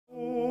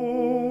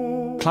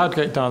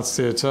Cloudgate Dance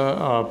Theatre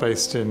are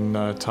based in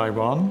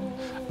Taiwan.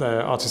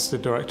 Their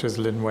artistic director is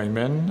Lin Wei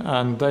Min,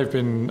 and they've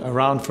been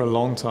around for a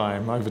long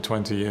time, over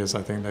 20 years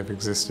I think they've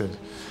existed.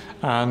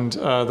 And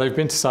they've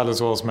been to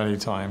Sadler's Wells many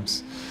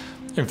times.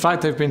 In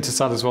fact, they've been to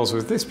Sadler's Wells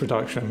with this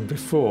production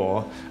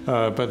before,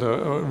 but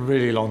a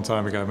really long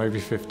time ago, maybe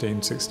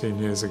 15, 16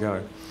 years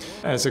ago.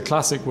 It's a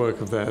classic work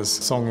of theirs,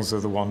 Songs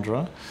of the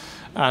Wanderer,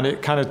 and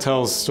it kind of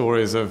tells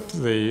stories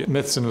of the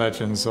myths and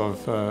legends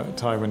of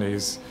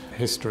Taiwanese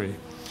history.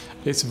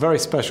 It's a very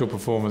special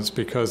performance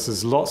because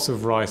there's lots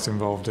of rice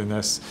involved in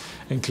this,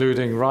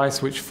 including rice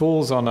which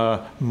falls on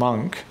a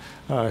monk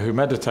who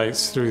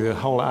meditates through the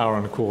whole hour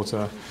and a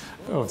quarter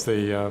of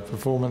the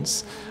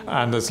performance,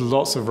 and there's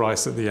lots of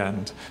rice at the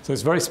end. So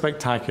it's very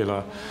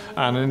spectacular.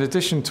 And in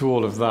addition to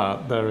all of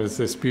that, there is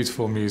this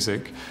beautiful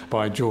music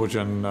by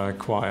Georgian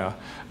choir.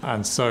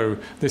 And so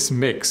this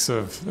mix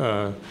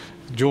of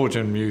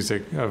Georgian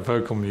music,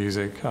 vocal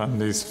music,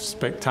 and these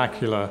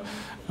spectacular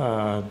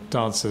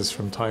dancers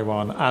from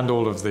Taiwan and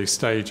all of the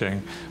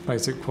staging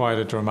makes it quite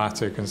a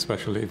dramatic and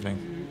special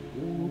evening.